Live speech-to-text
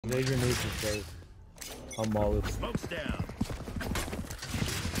They grenade this guy. I'm all with. Smoke's down.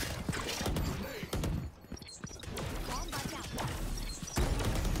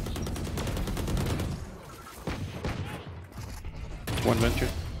 One venture.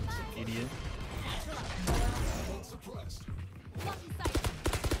 Idiot.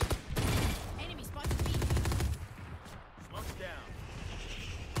 Enemy spotted B. Smoke's down.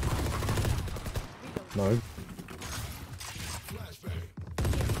 No.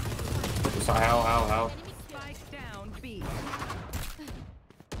 Ow. Spike down B.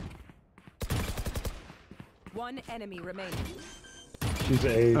 One enemy remaining. She's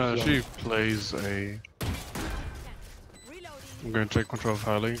A. She plays A. I'm gonna take control of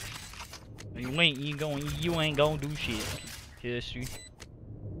Harley. You ain't gonna do shit. History.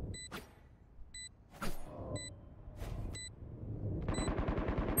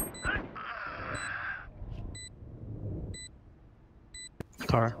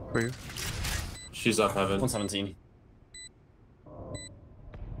 Tar for you. She's up heaven. 117.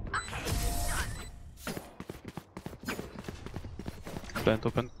 Plant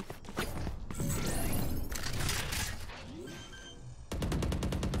open.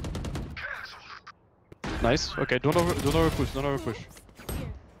 Nice. Okay, don't over push.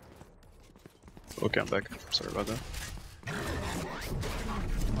 Okay, I'm back. Sorry about that.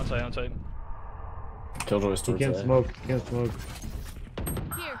 On side. Killjoy's You towards can't A. smoke. You can't smoke.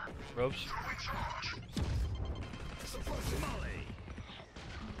 Here. Ropes.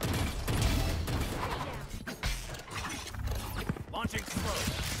 Launching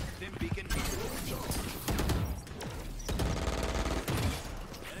smoke. Dim beacon.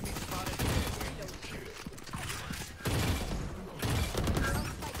 Enemy spotted.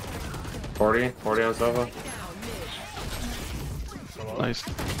 40 on Sova. Nice.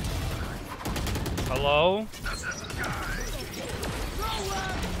 Hello?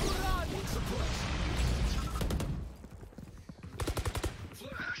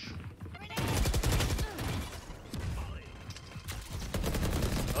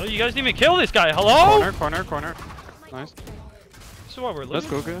 Oh, you guys didn't even kill this guy. Hello? Corner. Nice. This is what we're Let's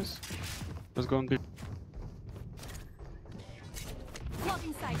losing. go, guys. Let's go and be.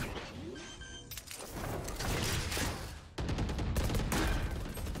 Blocking sight.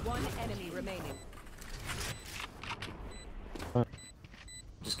 One enemy remaining.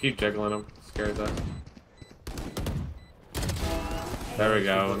 Just keep jiggling him. Scares us. There we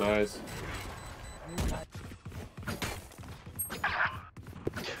go. Nice.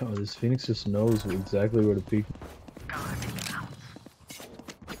 Oh, this Phoenix just knows exactly where to peek.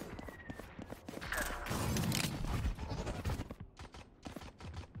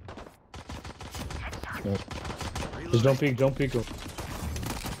 No. Just don't peek him.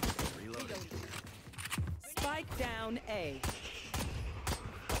 Spike down A.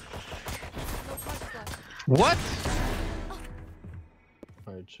 What?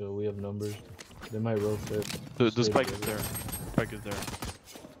 Alright, chill. We have numbers. They might rotate. The spike is there. Spike is there.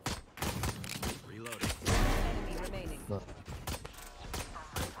 Enemy remaining.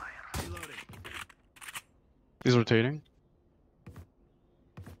 He's rotating.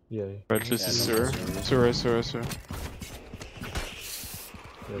 Yeah. Right, this is sewer. Sewer.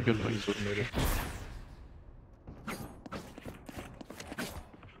 Yeah, Good he's point. mid.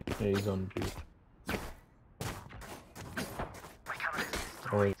 Yeah, he's on B.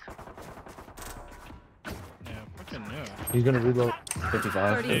 Oh wait, Yeah, fucking new. he's gonna reload.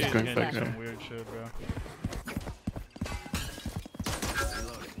 55. He's going Getting back some there. weird shit, bro.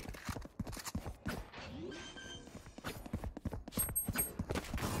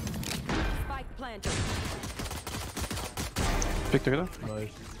 Spike planted. Pick together.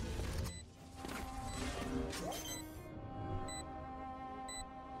 Nice.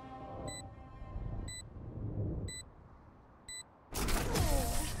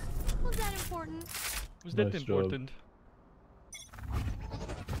 Was that important? Was that Nice job. important?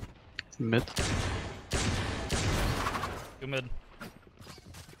 Mid. Go mid.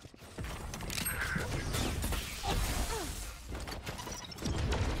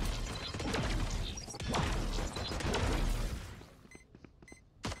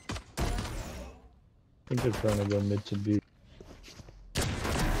 I think they're trying to go mid to B.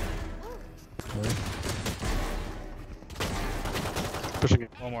 Nice. Pushing it.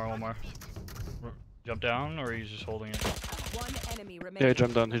 One more. Jump down, or are you just holding it? One enemy remaining. Yeah, he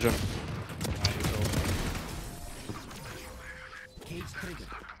jumped down. He jumped. Nah, he's holding it.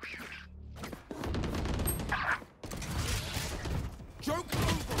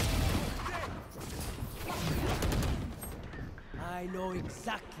 I know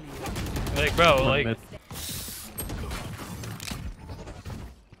exactly. Like, bro, like, Mid.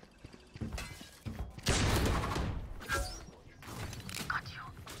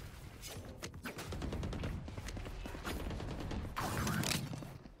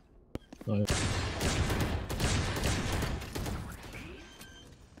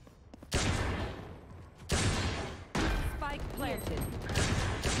 planted.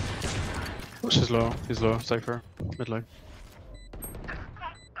 She's low. He's low. Cypher. Mid lane.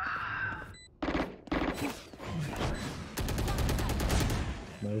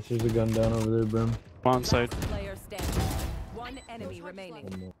 Nice, there's a gun down over there, Brim. One side. Player standing. One enemy remaining.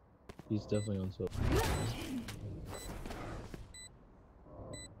 One more. He's definitely on top.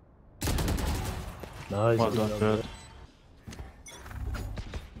 Nice. Well good done, job, good.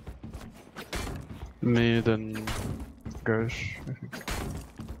 Mid and Gersh, I think.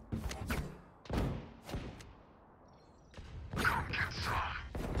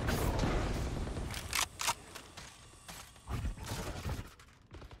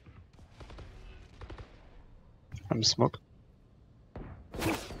 I'm smoked.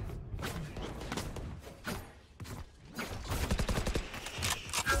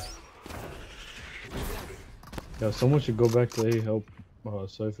 Yeah, someone should go back to A, help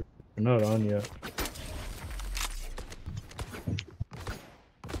Cypher. They're not on yet.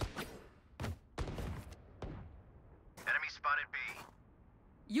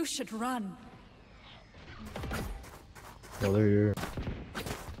 You should run. Oh, they're here.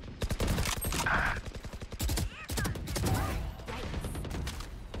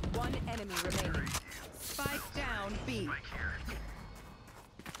 One enemy remaining. Spike down B.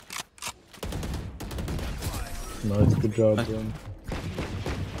 Nice, good job, Brim.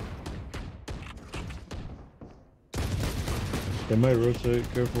 They might rotate,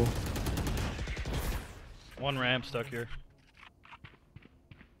 careful. One ramp stuck here.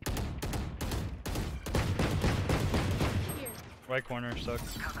 Right corner stuck.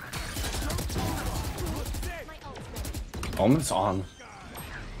 Omen's on.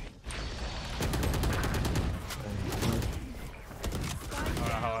 I don't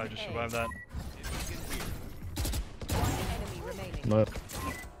know how I just survived that. One enemy remaining. Nice.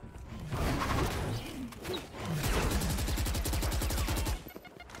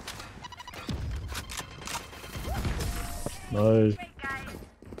 Nice.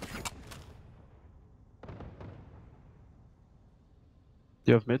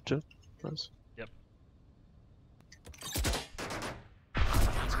 You have mid, Jett? Nice. Yep.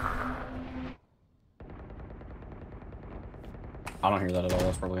 I don't hear that at all.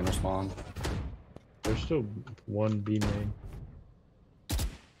 That's probably gonna spawn. There's still one B main.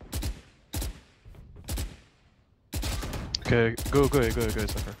 Okay, go,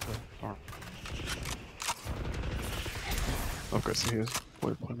 Cypher. Go. Okay, so he is.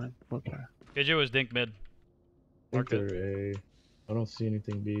 Wait, man. Okay. KJ was dink mid. I think Mark it. they're A. I don't see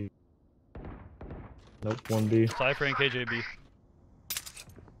anything B. Nope, one B. Cypher and KJB.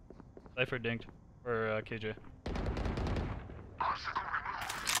 Cypher dinked. Or KJ.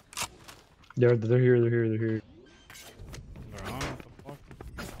 They're here, they're here. They're on, what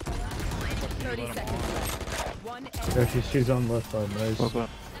the fuck? 30 seconds left. One enemy. Yeah, she's on left side, nice. Well done.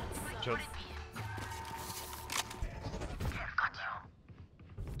 Jett.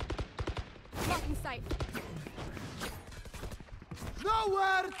 Blocking sight.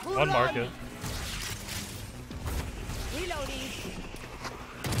 One market. Reloading.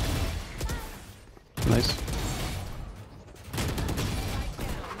 Nice. Spike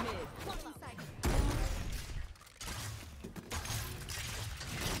down mid.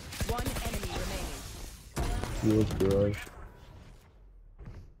 One enemy remaining. He was garage.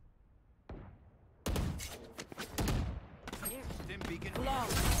 Long.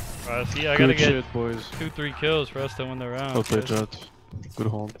 See, I gotta Good get shit, boys. 2-3 kills for us to win the round. Well played, guys. Jett. Good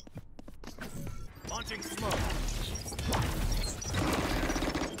hold.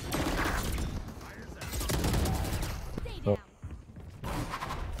 Oh.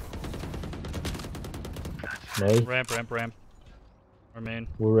 Nice. Ramp. Or main.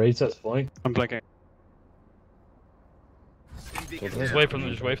 We're raised that flank. I'm blanking. Just wait for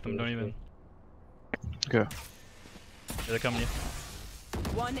them, don't even. Okay. Yeah, they're coming to you.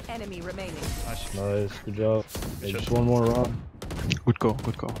 One enemy remaining. Nice. Nice, good job. Hey, shit. just one more round. Good call,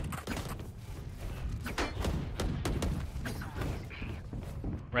 good call.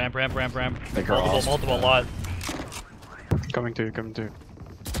 Ramp. They crossed. Multiple lot. Coming to you, coming to you.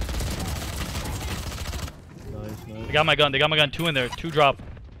 Nice. They got my gun, 2 in there, 2 drop.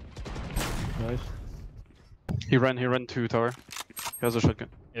 Nice. He ran to tower. He has a shotgun.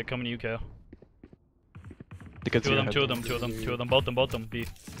 Yeah, coming to you, Kale. They get Two of them, both them, B.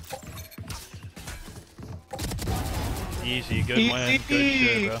 Easy, good win, good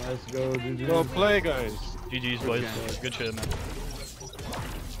shit, bro. Let's go, GG. Go play, guys. GG's, boys. Good shit, man.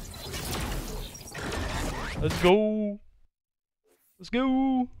 Let's go.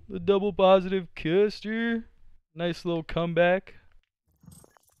 The double positive Custer. Nice little comeback.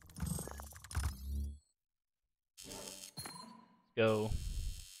 Go.